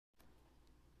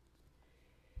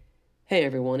Hey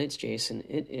everyone, it's Jason.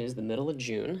 It is the middle of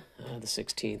June, the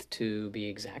 16th to be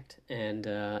exact, and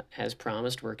as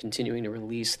promised, we're continuing to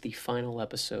release the final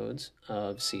episodes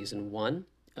of Season 1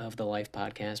 of the Life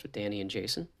Podcast with Danny and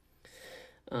Jason.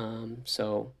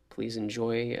 So please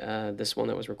enjoy this one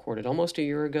that was recorded almost a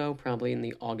year ago, probably in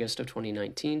the August of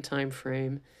 2019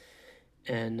 timeframe,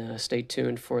 and stay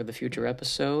tuned for the future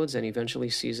episodes and eventually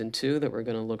Season 2 that we're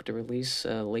going to look to release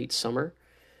late summer.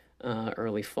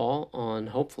 Early fall on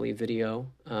hopefully video,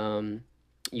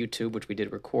 YouTube, which we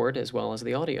did record, as well as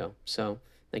the audio. So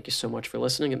thank you so much for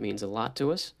listening. It means a lot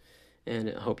to us, and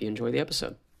I hope you enjoy the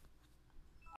episode.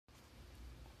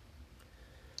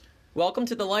 Welcome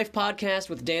to the Life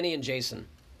Podcast with Danny and Jason.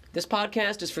 This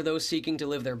podcast is for those seeking to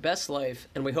live their best life,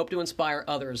 and we hope to inspire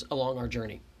others along our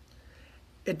journey.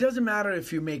 It doesn't matter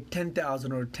if you make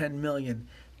 10,000 or 10 million.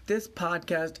 This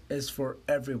podcast is for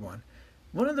everyone.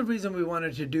 One of the reasons we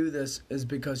wanted to do this is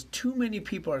because too many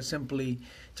people are simply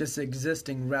just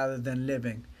existing rather than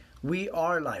living. We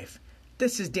are life.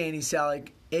 This is Danny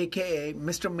Salick, a.k.a.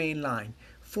 Mr. Mainline,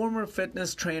 former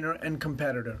fitness trainer and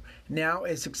competitor, now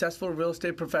a successful real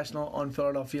estate professional on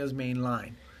Philadelphia's Main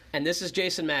Line. And this is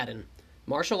Jason Madden,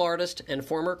 martial artist and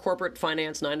former corporate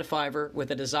finance 9-to-5er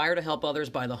with a desire to help others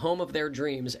buy the home of their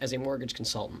dreams as a mortgage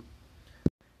consultant.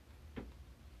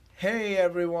 Hey,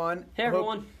 everyone. Hey,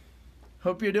 everyone.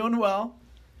 Hope you're doing well.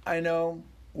 I know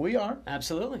we are.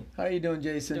 Absolutely. How are you doing,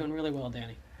 Jason? Doing really well,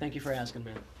 Danny. Thank you for asking,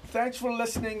 man. Thanks for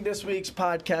listening this week's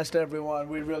podcast, everyone.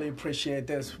 We really appreciate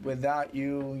this. Without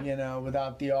you,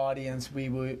 without the audience, we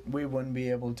wouldn't be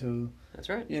able to. That's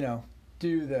right.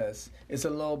 Do this. It's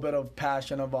a little bit of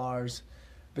passion of ours.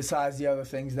 Besides the other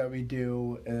things that we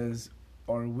do is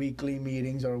our weekly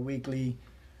meetings, our weekly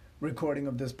recording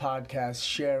of this podcast,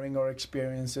 sharing our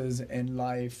experiences in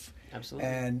life. Absolutely.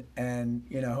 And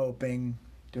hoping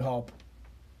to help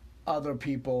other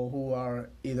people who are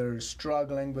either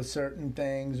struggling with certain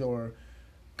things or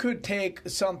could take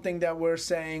something that we're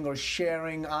saying or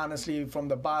sharing honestly from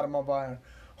the bottom of our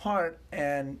heart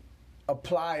and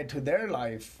apply it to their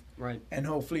life. Right. And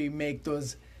hopefully make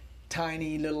those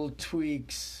tiny little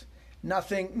tweaks.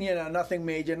 Nothing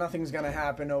major. Nothing's going to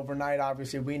happen overnight.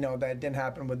 Obviously, we know that it didn't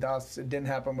happen with us. It didn't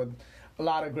happen with a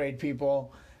lot of great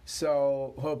people.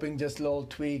 So hoping just little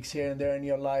tweaks here and there in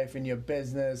your life, in your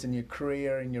business, in your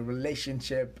career, in your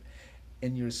relationship,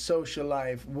 in your social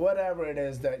life, whatever it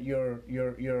is that you're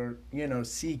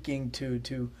seeking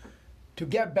to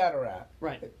get better at.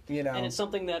 Right. And it's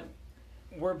something that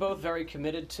we're both very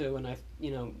committed to, and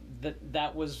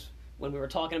that was when we were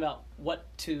talking about what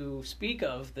to speak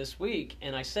of this week,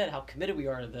 and I said how committed we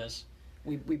are to this.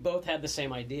 We both had the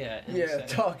same idea. And said,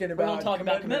 talking about we're going to talk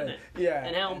about commitment. Yeah.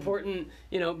 And how important,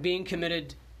 being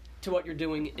committed to what you're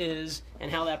doing is, and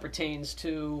how that pertains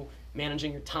to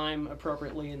managing your time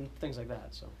appropriately and things like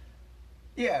that. So.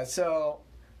 Yeah, so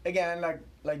again,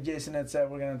 like Jason had said,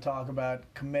 we're going to talk about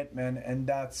commitment, and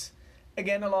that's,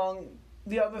 again, along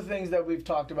the other things that we've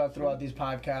talked about throughout these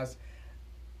podcasts,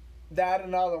 that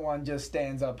another one just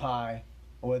stands up high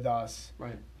with us.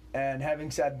 Right. And having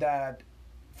said that,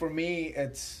 for me,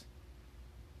 it's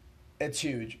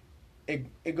huge.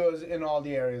 It goes in all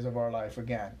the areas of our life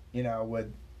again,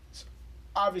 with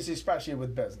obviously, especially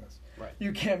with business. Right.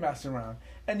 You can't mess around.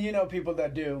 And people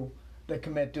that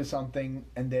commit to something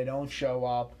and they don't show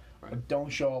up, right, or don't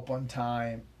show up on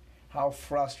time, how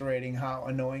frustrating, how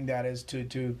annoying that is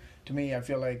to me. I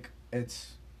feel like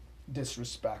it's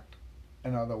disrespect.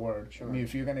 In other words, sure. I mean,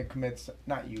 if you're going to commit,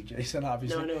 not you, Jason,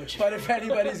 obviously, no, but if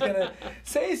anybody's going to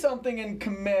say something and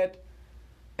commit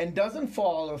and doesn't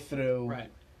follow through,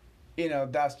 right,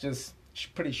 that's just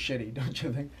pretty shitty, don't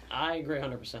you think? I agree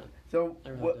 100%. So, I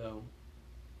really do.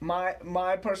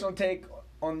 My personal take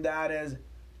on that is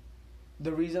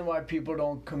the reason why people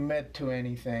don't commit to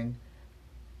anything,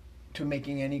 to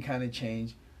making any kind of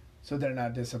change, so they're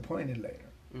not disappointed later.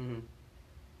 Mm-hmm.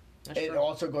 It true.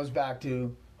 also goes back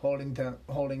to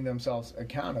holding themselves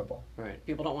accountable. Right.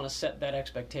 People don't want to set that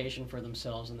expectation for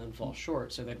themselves and then fall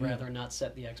short, so they'd rather not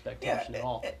set the expectation at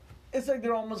all. It's like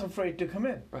they're almost afraid to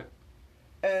commit. Right.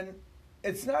 And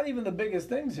it's not even the biggest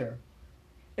things here.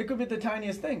 It could be the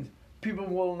tiniest things. People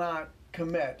will not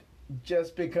commit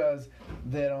just because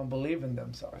they don't believe in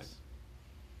themselves.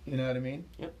 Right. You know what I mean?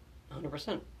 Yep,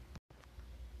 100%.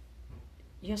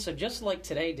 Yeah, so just like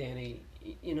today, Danny,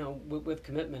 with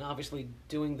commitment, obviously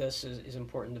doing this is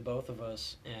important to both of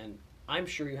us, and I'm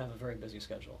sure you have a very busy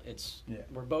schedule.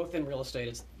 We're both in real estate.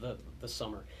 It's the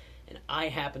summer, and I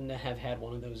happen to have had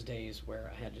one of those days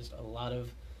where I had just a lot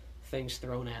of things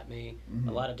thrown at me, Mm-hmm.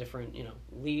 a lot of different,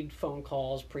 lead phone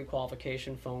calls,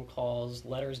 pre-qualification phone calls,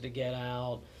 letters to get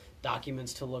out,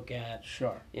 documents to look at.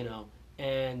 Sure.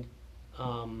 And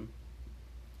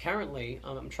currently,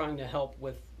 I'm trying to help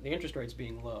with the interest rates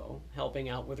being low, helping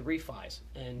out with refis,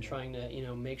 and trying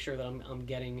to make sure that I'm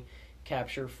getting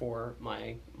capture for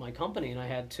my company. And I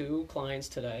had 2 clients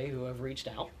today who have reached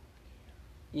out,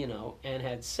 and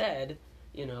had said,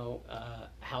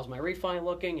 how's my refi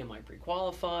looking? Am I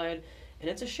pre-qualified? And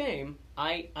it's a shame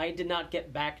I did not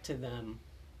get back to them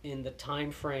in the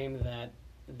time frame that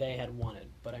they had wanted,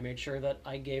 but I made sure that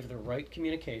I gave the right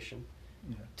communication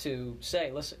to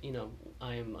say, listen,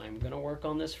 I'm going to work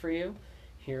on this for you.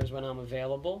 Here's when I'm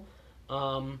available.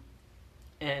 And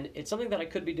it's something that I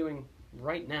could be doing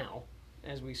right now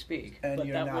as we speak, and but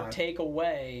that would take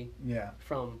away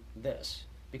from this,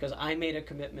 because I made a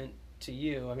commitment to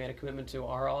you. I made a commitment to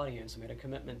our audience. I made a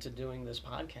commitment to doing this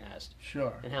podcast.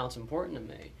 Sure. And how it's important to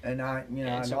me. And I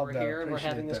I love we're that. here and we're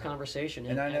having this conversation.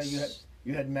 And I know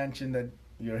you had mentioned that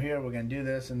you're here, we're going to do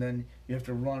this, and then you have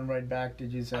to run right back.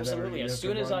 Did you say absolutely. that? As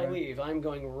soon as I leave, I'm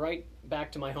going right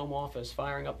back to my home office,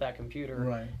 firing up that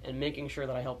computer, and making sure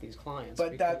that I help these clients.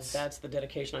 But that's the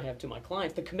dedication I have to my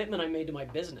clients, the commitment I made to my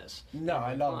business. No,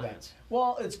 I love that.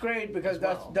 Well, it's great because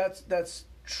that's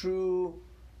true.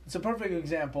 It's a perfect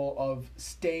example of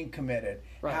staying committed.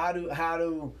 Right. How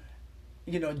to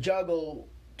juggle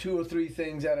 2 or 3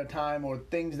 things at a time, or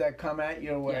things that come at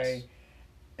your way. Yes.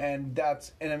 And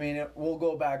I mean, we'll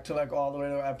go back to like all the way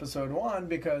to episode 1,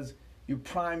 because you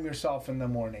prime yourself in the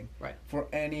morning for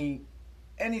any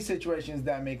situations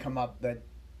that may come up, that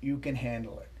you can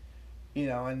handle it,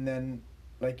 and then,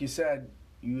 like you said,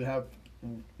 you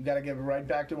got to get right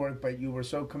back to work, but you were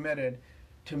so committed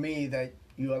to me that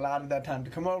you allotted that time to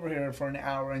come over here for an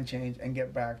hour and change and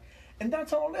get back, and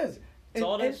that's all it is. That's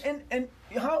all it is. And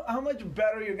how much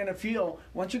better you're gonna feel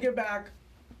once you get back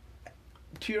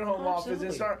to your home office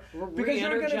and start, because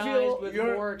you're going to feel with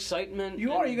more excitement.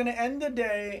 You're going to end the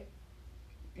day.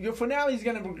 Your finale is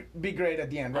going to be great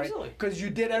at the end, right? Absolutely. Because you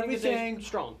did everything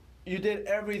strong. You did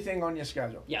everything on your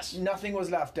schedule. Yes. Nothing was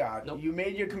left out. Nope. You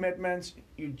made your commitments.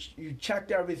 You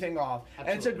checked everything off.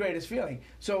 Absolutely. And it's the greatest feeling.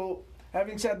 So,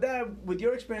 having said that, with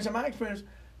your experience and my experience,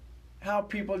 how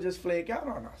people just flake out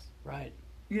on us. Right.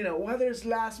 Whether it's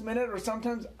last minute, or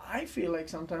sometimes I feel like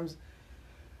sometimes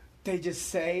they just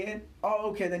say it.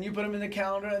 Oh, okay, then you put them in the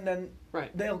calendar, and then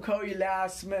they'll call you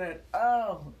last minute.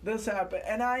 Oh, this happened.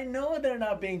 And I know they're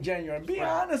not being genuine. Be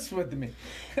honest with me.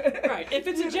 Right. If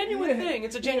it's a genuine thing,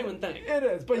 it's a genuine thing. It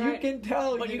is. But you can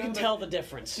tell. But you can tell the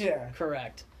difference. Yeah.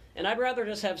 Correct. And I'd rather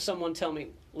just have someone tell me,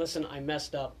 listen, I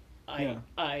messed up. I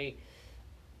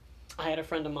had a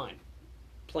friend of mine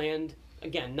planned,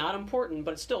 again, not important,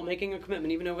 but still making a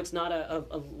commitment, even though it's not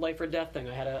a life or death thing.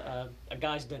 I had a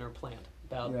guy's dinner planned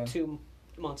about 2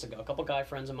 months ago. A couple guy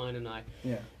friends of mine and I.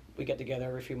 Yeah. We get together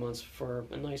every few months for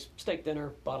a nice steak dinner,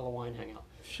 bottle of wine, hang out.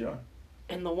 Sure.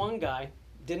 And the one guy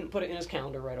didn't put it in his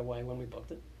calendar right away when we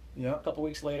booked it. Yeah. A couple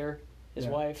weeks later, his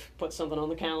wife put something on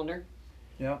the calendar.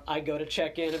 Yeah. I go to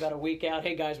check in about a week out.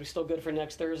 Hey guys, we still good for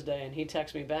next Thursday? And he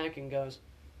texts me back and goes,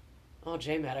 "Oh,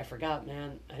 J-Matt, I forgot,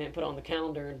 man. I didn't put it on the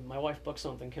calendar, and my wife booked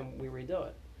something. Can we redo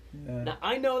it?" Yeah. Now,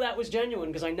 I know that was genuine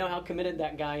because I know how committed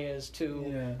that guy is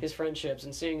to his friendships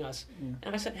and seeing us. Yeah.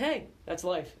 And I said, hey, that's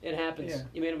life. It happens. Yeah.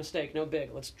 You made a mistake. No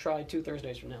big. Let's try 2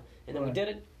 Thursdays from now. And then we did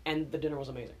it, and the dinner was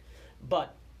amazing.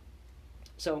 But,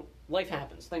 so, life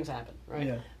happens. Things happen, right?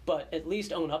 Yeah. But at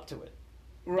least own up to it.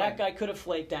 Right. That guy could have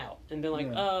flaked out and been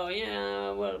like, oh,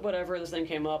 yeah, whatever, this thing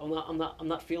came up. I'm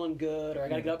not feeling good, or I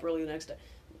got to get up early the next day.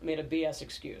 Made a BS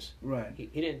excuse. Right. He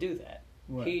didn't do that.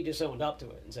 Right. He just owned up to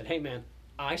it and said, hey, man,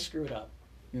 I screwed up.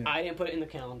 Yeah. I didn't put it in the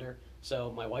calendar,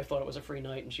 so my wife thought it was a free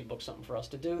night, and she booked something for us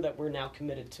to do that we're now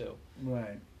committed to.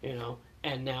 Right.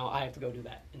 And now I have to go do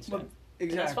that instead. Well, exactly.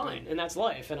 And that's fine, and that's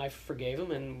life, and I forgave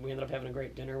him, and we ended up having a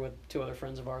great dinner with 2 other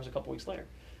friends of ours a couple weeks later.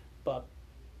 But,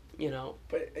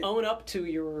 own up to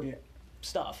your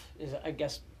stuff. Is, I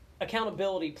guess,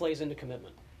 accountability plays into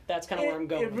commitment. That's kind of where I'm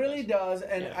going. It really does,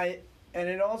 and and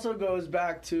it also goes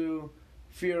back to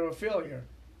fear of failure.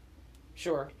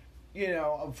 Sure.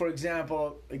 For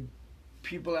example,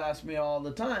 people ask me all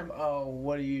the time, oh,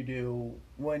 what do you do?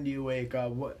 When do you wake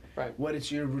up? What is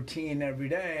your routine every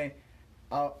day?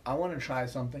 I want to try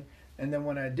something. And then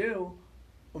when I do,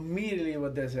 immediately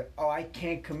what they say, oh, I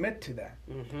can't commit to that.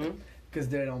 Because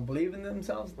they don't believe in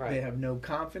themselves. Right. They have no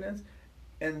confidence.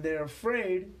 And they're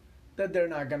afraid that they're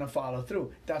not going to follow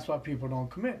through. That's why people don't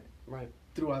commit. Right.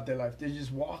 Throughout their life. They're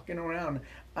just walking around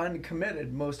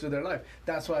uncommitted most of their life.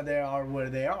 That's why they are where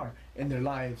they are in their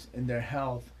lives, in their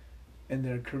health, in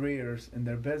their careers, in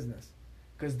their business,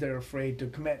 because they're afraid to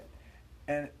commit.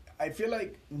 And I feel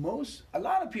like a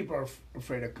lot of people are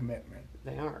afraid of commitment.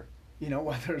 They are.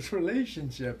 whether it's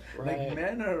relationship. Right. Like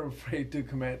men are afraid to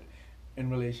commit in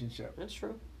relationship. That's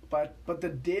true. But the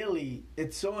daily,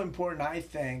 it's so important, I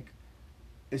think,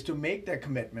 is to make that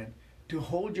commitment, to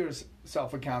hold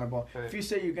yourself accountable. Right. If you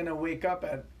say you're going to wake up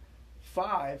at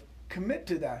 5, commit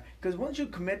to that. Because once you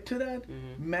commit to that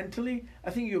mentally, I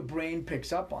think your brain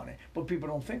picks up on it. But people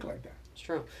don't think like that. It's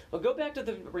true. Well, go back to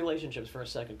the relationships for a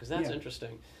second, because that's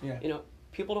interesting. Yeah.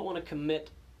 People don't want to commit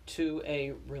to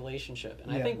a relationship.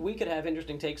 And I think we could have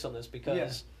interesting takes on this,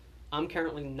 because I'm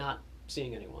currently not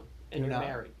seeing anyone. And you're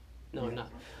married. No, I'm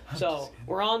not. So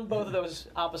we're on both of those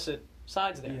opposite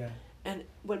sides there. Yeah. And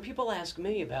when people ask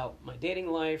me about my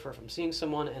dating life, or if I'm seeing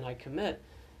someone and I commit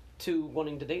to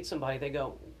wanting to date somebody, they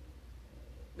go,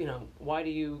 why do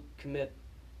you commit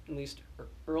at least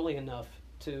early enough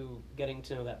to getting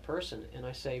to know that person? And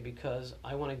I say, because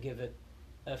I want to give it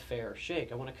a fair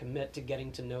shake. I want to commit to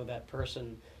getting to know that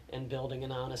person and building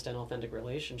an honest and authentic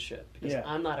relationship, because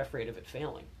I'm not afraid of it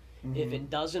failing. If it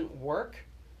doesn't work,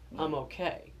 I'm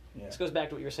okay. This goes back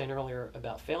to what you were saying earlier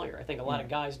about failure. I think a lot of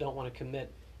guys don't want to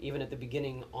commit even at the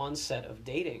beginning onset of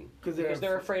dating, because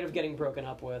they're afraid of getting broken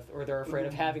up with, or they're afraid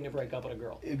of having to break up with a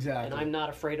girl. Exactly. And I'm not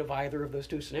afraid of either of those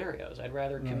two scenarios. I'd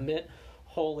rather commit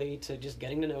wholly to just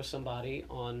getting to know somebody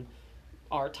on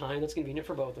our time that's convenient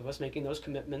for both of us, making those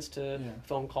commitments to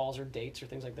phone calls or dates or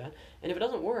things like that. And if it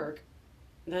doesn't work,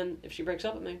 then if she breaks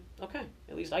up with me, okay,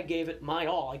 at least I gave it my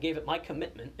all. I gave it my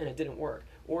commitment, and it didn't work.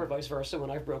 Or vice versa,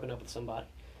 when I've broken up with somebody,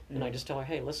 and I just tell her,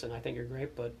 hey, listen, I think you're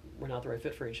great, but we're not the right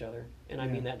fit for each other. And I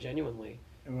mean that genuinely.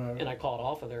 And I call it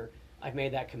off with her. I've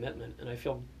made that commitment, and I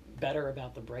feel better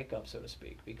about the breakup, so to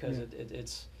speak, because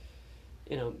it's,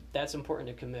 that's important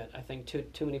to commit. I think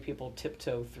too many people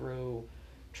tiptoe through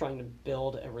trying to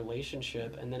build a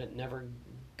relationship, and then it never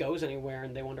goes anywhere,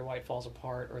 and they wonder why it falls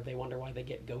apart, or they wonder why they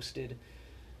get ghosted.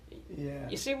 Yeah.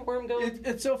 You see where I'm going?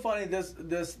 It's so funny,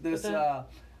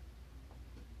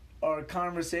 our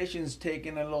conversation's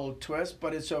taking a little twist,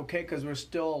 but it's okay, because we're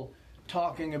still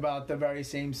talking about the very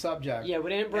same subject. Yeah, we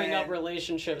didn't bring up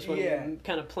relationships when we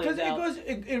kind of planned out.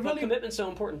 It really, but commitment's so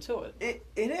important to it.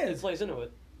 It is. It plays into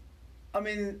it. I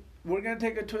mean, we're going to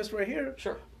take a twist right here.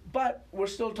 Sure. But we're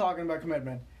still talking about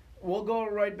commitment. We'll go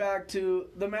right back to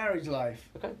the marriage life.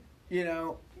 Okay.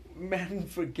 Men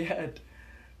forget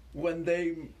when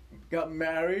they got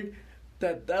married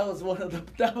that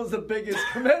was the biggest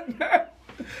commitment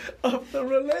of the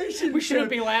relationship. We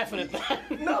shouldn't be laughing at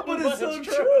that. No, but it's so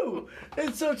true.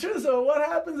 It's so true. So what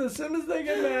happens as soon as they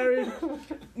get married?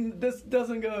 This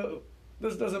doesn't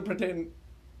pertain to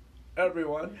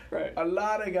everyone. Right. A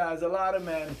lot of guys, a lot of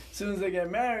men, as soon as they get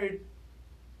married,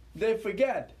 they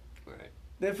forget. Right.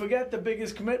 They forget the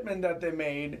biggest commitment that they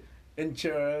made in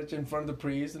church, in front of the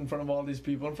priest, in front of all these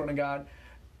people, in front of God.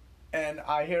 And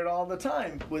I hear it all the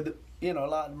time with a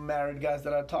lot of married guys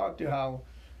that I talk to, how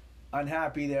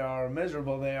unhappy they are, or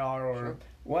miserable they are, or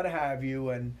what have you,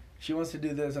 and she wants to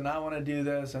do this and I want to do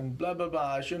this, and blah blah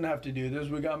blah, I shouldn't have to do this,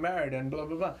 we got married, and blah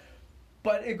blah blah.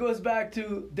 But it goes back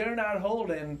to they're not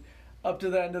holding up to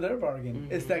the end of their bargain.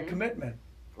 It's that commitment.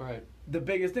 Right. The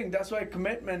biggest thing. That's why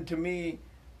commitment, to me,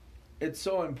 it's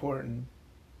so important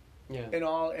in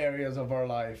all areas of our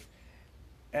life.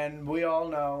 And we all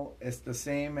know it's the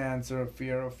same answer: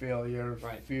 fear of failure,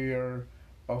 fear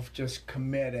of just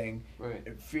committing,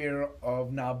 fear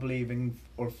of not believing,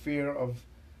 or fear of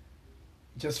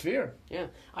just fear. Yeah,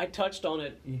 I touched on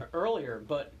it earlier,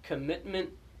 but commitment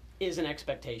is an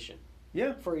expectation.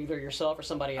 Yeah. For either yourself or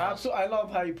somebody else. Absolutely. I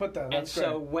love how you put that. That's great.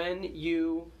 So when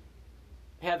you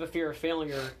have a fear of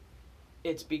failure,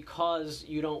 it's because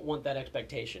you don't want that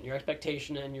expectation. Your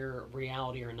expectation and your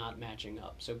reality are not matching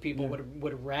up. So people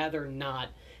would rather not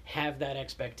have that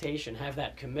expectation, have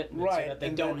that commitment, so that they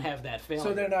don't have that failure.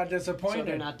 So they're not disappointed. So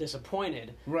they're not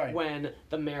disappointed when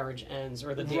the marriage ends,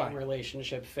 or the dating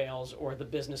relationship fails, or the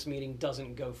business meeting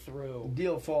doesn't go through.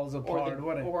 Deal falls apart.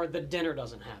 Or the dinner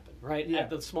doesn't happen, right? Yeah. At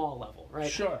the small level, right?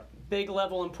 Sure. Big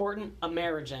level important, a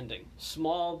marriage ending.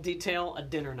 Small detail, a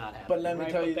dinner not happening. But let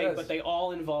me tell you this. But they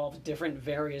all involve different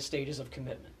various stages of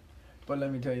commitment. But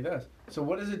let me tell you this. So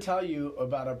what does it tell you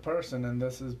about a person, and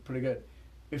this is pretty good,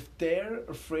 if they're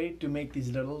afraid to make these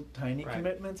little tiny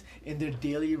commitments in their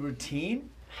daily routine,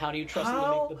 how do you trust them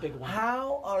to make the big one?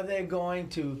 How are they going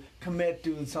to commit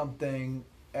to something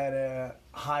at a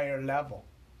higher level?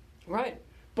 Right.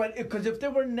 But because if they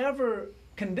were never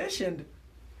conditioned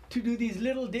to do these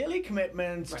little daily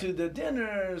commitments, to the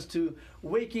dinners, to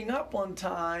waking up on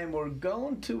time, or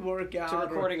going to work out, to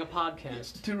recording a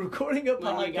podcast,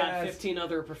 when you got 15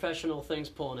 other professional things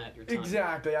pulling at your time.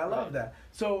 Exactly, I love that.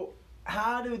 So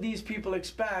how do these people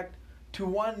expect to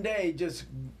one day just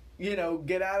get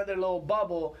out of their little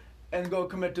bubble and go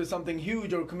commit to something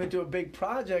huge or commit to a big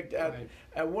project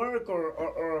at work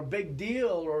or a big deal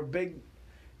or a big,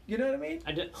 you know what I mean?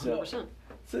 I did 100%.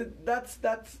 So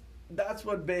that's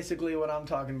what basically what I'm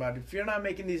talking about. If you're not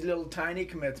making these little tiny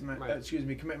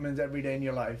commitments every day in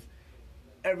your life,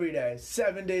 every day,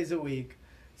 7 days a week,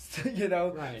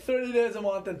 30 days a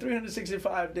month and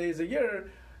 365 days a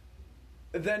year,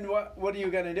 then what are you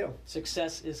going to do?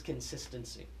 Success is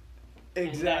consistency.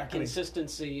 Exactly. And that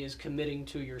consistency is committing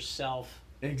to yourself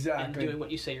and doing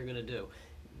what you say you're going to do.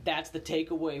 That's the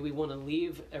takeaway we want to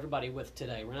leave everybody with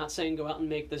today. We're not saying go out and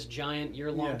make this giant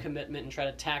year-long commitment and try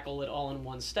to tackle it all in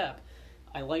one step.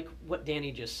 I like what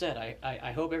Danny just said.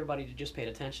 I hope everybody just paid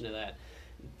attention to that.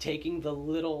 Taking the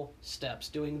little steps,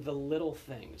 doing the little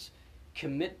things.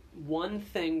 Commit one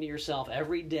thing to yourself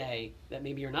every day that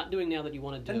maybe you're not doing now that you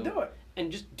want to do. And do it.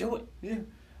 And just do it. Yeah.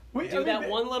 That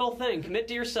one little thing. Commit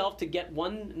to yourself to get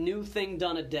one new thing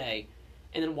done a day.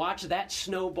 And then watch that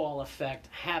snowball effect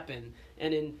happen.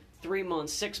 And in 3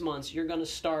 months, 6 months, you're going to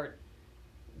start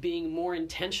being more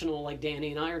intentional like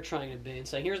Danny and I are trying to be. And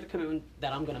say, here's the commitment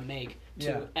that I'm going to make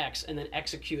to X. And then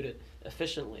execute it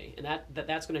efficiently. And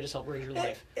that's going to just help raise your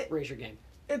life, raise your game.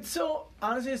 It's so,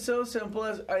 honestly, it's so simple.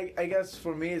 As I guess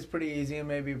for me it's pretty easy and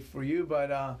maybe for you,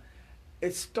 but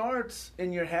it starts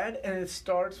in your head and it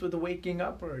starts with waking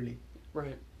up early.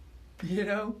 Right. You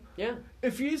know? Yeah.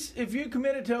 If you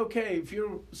committed to, if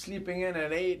you're sleeping in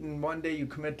at 8 and one day you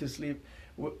commit to sleep,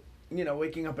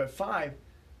 waking up at 5,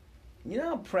 you know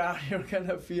how proud you're going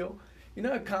to feel? You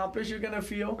know how accomplished you're going to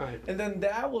feel? Right. And then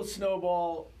that will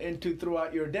snowball into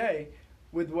throughout your day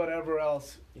with whatever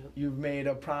else you've made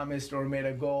a promise or made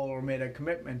a goal or made a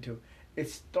commitment to. It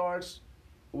starts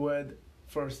with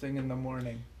first thing in the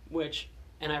morning.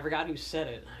 And I forgot who said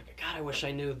it. God, I wish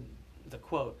I knew the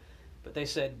quote. But they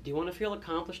said, do you want to feel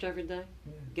accomplished every day?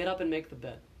 Yeah. Get up and make the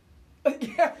bed.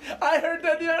 Yeah, I heard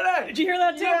that the other day. Did you hear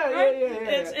that too? Yeah,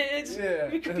 right?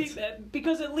 Yeah. You could be that,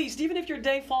 because at least, even if your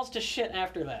day falls to shit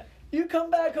after that, you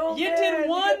come back home. You did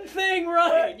one thing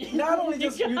right. Not only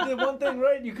just you did one thing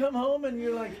right, you come home and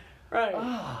you're like,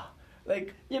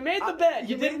 like you made the bed.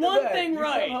 You did one thing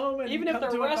right. Even if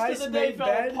the rest of the day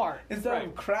fell apart. Instead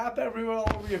of crap everywhere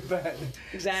all over your bed.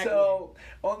 Exactly. So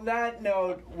on that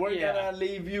note, we're gonna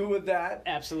leave you with that.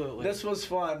 Absolutely. This was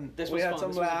fun. We had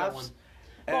some laughs.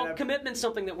 Well, commitment's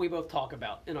something that we both talk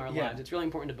about in our lives. It's really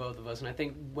important to both of us, and I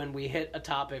think when we hit a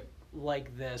topic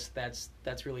like this,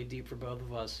 that's really deep for both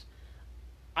of us.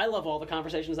 I love all the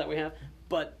conversations that we have,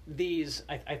 but these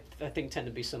I think tend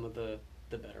to be some of the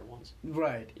better ones.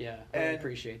 Right. Yeah, I really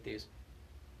appreciate these.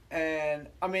 And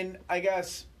I mean, I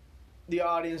guess the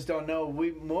audience don't know.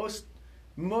 We most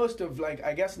of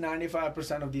I guess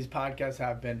 95% of these podcasts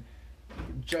have been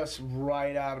just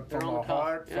right out from our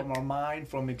heart, from our mind,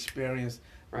 from experience.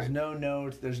 There's no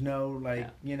notes. There's no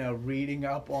reading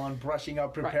up on, brushing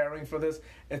up, preparing for this.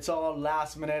 It's all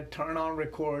last minute. Turn on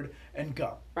record and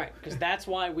go. Right, because that's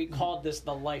why we called this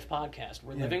the Life Podcast.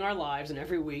 We're living our lives, and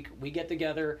every week we get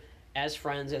together as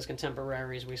friends, as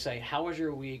contemporaries. We say, "How was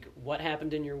your week? What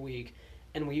happened in your week?"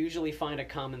 And we usually find a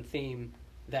common theme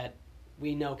that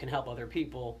we know can help other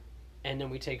people. And then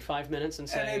we take 5 minutes and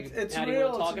say, it's how do you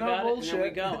real, want to talk about it? And then we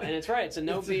go. And it's right. It's a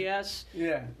no BS.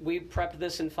 Yeah. We prepped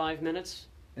this in 5 minutes.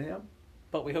 Yeah.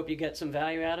 But we hope you get some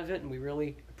value out of it. And we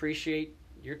really appreciate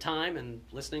your time and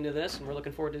listening to this. And we're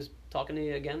looking forward to talking to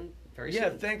you again very soon. Yeah,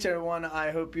 thanks, everyone.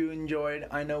 I hope you enjoyed.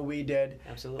 I know we did.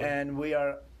 Absolutely. And we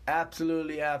are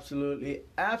absolutely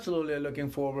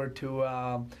looking forward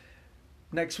to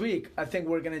next week. I think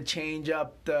we're going to change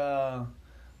up the...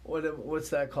 What's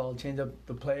that called? Change up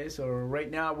the place? Or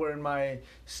right now we're in my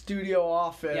studio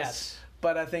office. Yes.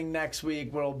 But I think next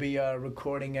week we'll be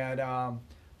recording at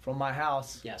from my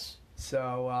house. Yes.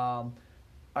 So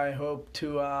I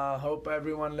hope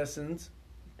everyone listens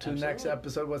to next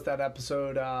episode. What's that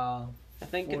episode? I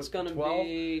think it's going to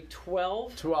be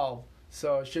 12. 12.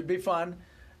 So it should be fun.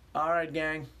 All right,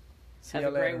 gang. Have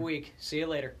a great week. See you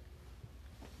later.